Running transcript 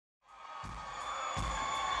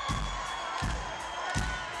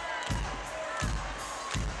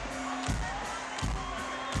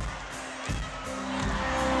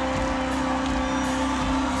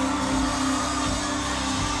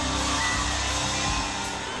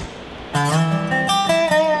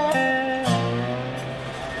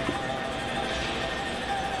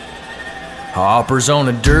Hoppers on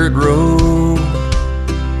a dirt road,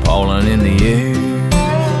 pollen in the air.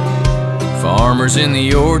 Farmers in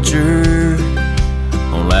the orchard,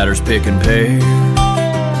 on ladders picking pears.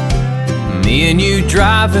 Me and you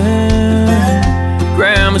driving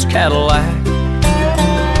Grandma's Cadillac,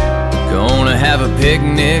 gonna have a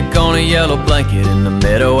picnic on a yellow blanket in the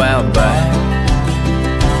meadow out back.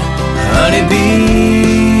 Honeybees,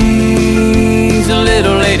 a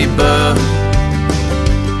little ladybug,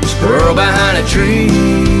 squirrel behind a tree,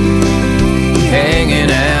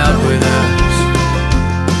 hanging out with us.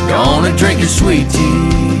 Gonna drink your sweet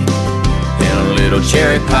tea and a little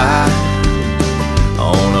cherry pie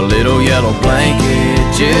on a little yellow blanket,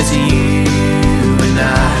 just you and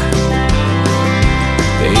I.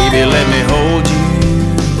 Baby, let me hold you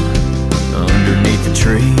underneath the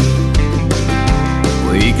tree.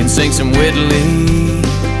 We can sing some Whitley,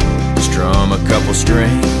 strum a couple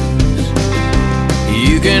strings.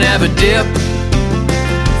 You can have a dip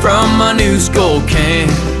from my new Skull can,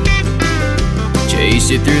 chase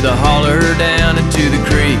you through the holler down into the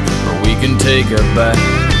creek, or we can take a bath.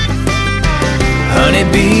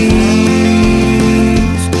 Honeybees,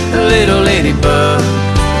 a little ladybug,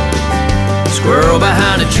 squirrel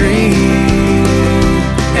behind a tree,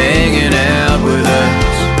 hanging out with us.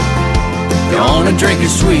 Gonna drink your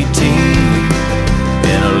sweet tea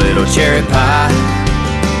and a little cherry pie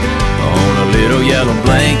on a little yellow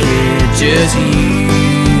blanket, just you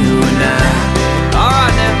and I. All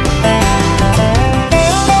right now.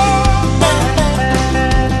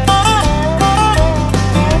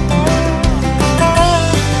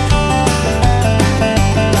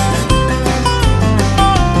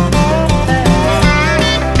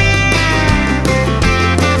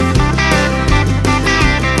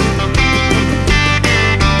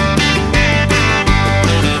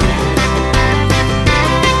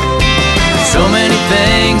 So many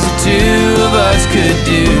things the two of us could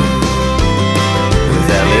do with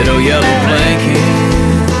that little yellow blanket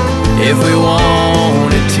if we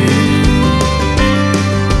wanted to.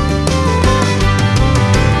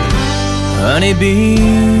 Honeybees,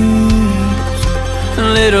 a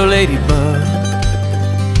little ladybug,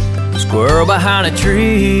 squirrel behind a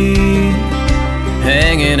tree,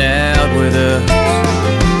 hanging out with us.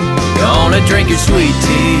 Gonna drink your sweet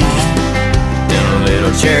tea and a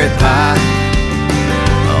little cherry pie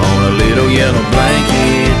on a little yellow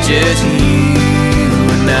blanket, just you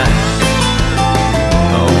and I.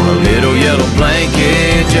 On a little yellow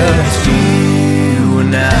blanket, just you.